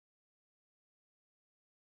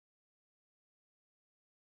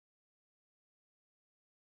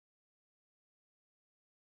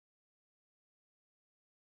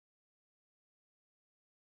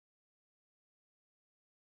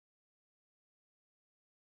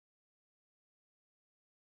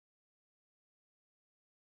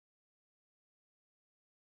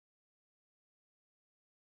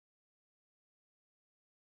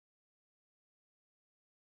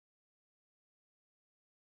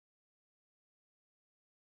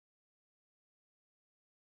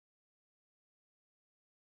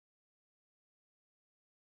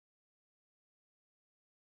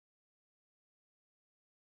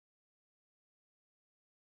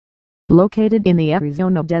Located in the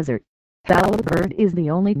Arizona desert, Aloha is the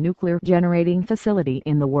only nuclear generating facility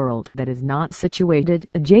in the world that is not situated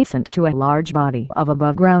adjacent to a large body of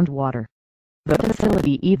above-ground water. The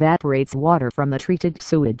facility evaporates water from the treated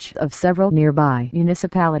sewage of several nearby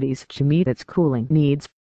municipalities to meet its cooling needs.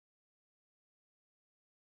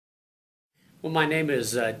 Well, my name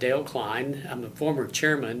is Dale Klein. I'm the former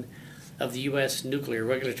chairman of the U.S. Nuclear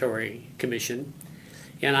Regulatory Commission,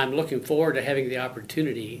 and I'm looking forward to having the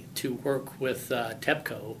opportunity to work with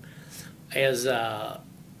TEPCO as an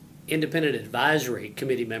independent advisory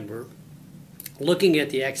committee member looking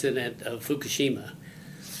at the accident of Fukushima.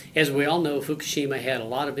 As we all know, Fukushima had a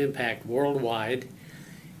lot of impact worldwide.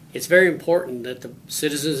 It's very important that the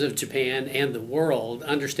citizens of Japan and the world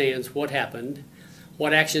understands what happened,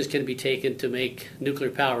 what actions can be taken to make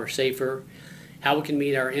nuclear power safer, how we can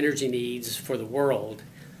meet our energy needs for the world.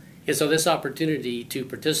 And so this opportunity to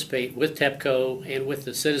participate with TEPCO and with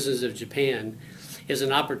the citizens of Japan is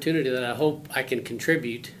an opportunity that I hope I can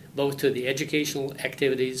contribute both to the educational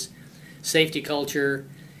activities, safety culture,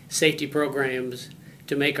 safety programs,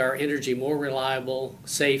 to make our energy more reliable,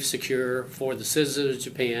 safe, secure for the citizens of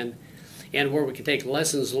Japan, and where we can take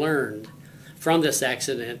lessons learned from this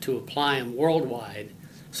accident to apply them worldwide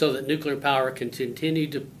so that nuclear power can continue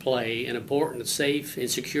to play an important, safe,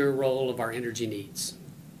 and secure role of our energy needs.